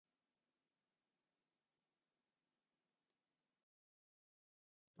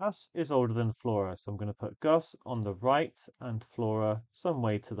Gus is older than Flora, so I'm going to put Gus on the right and Flora some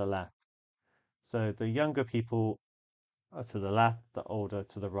way to the left. So the younger people are to the left, the older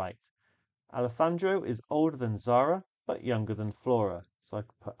to the right. Alessandro is older than Zara, but younger than Flora. So I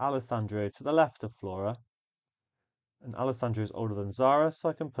can put Alessandro to the left of Flora. And Alessandro is older than Zara, so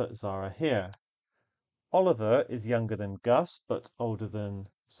I can put Zara here. Oliver is younger than Gus, but older than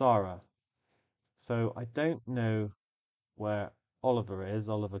Zara. So I don't know where Oliver is.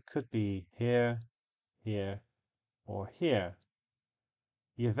 Oliver could be here, here, or here.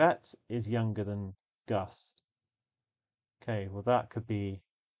 Yvette is younger than Gus. Okay, well that could be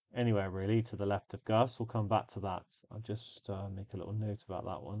anywhere really to the left of Gus. We'll come back to that. I'll just make a little note about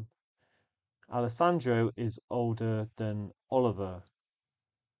that one. Alessandro is older than Oliver.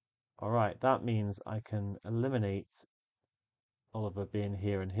 All right, that means I can eliminate Oliver being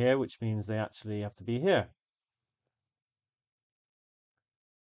here and here, which means they actually have to be here.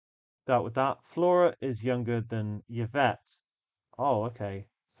 That with that, Flora is younger than Yvette. Oh, okay.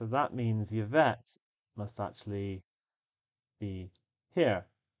 So that means Yvette must actually be here.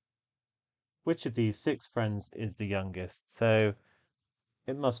 Which of these 6 friends is the youngest? So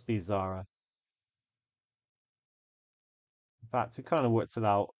it must be Zara. In fact, we kind of worked it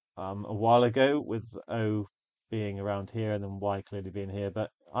out a while ago with O being around here and then Y clearly being here,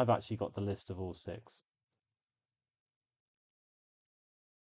 but I've actually got the list of all 6.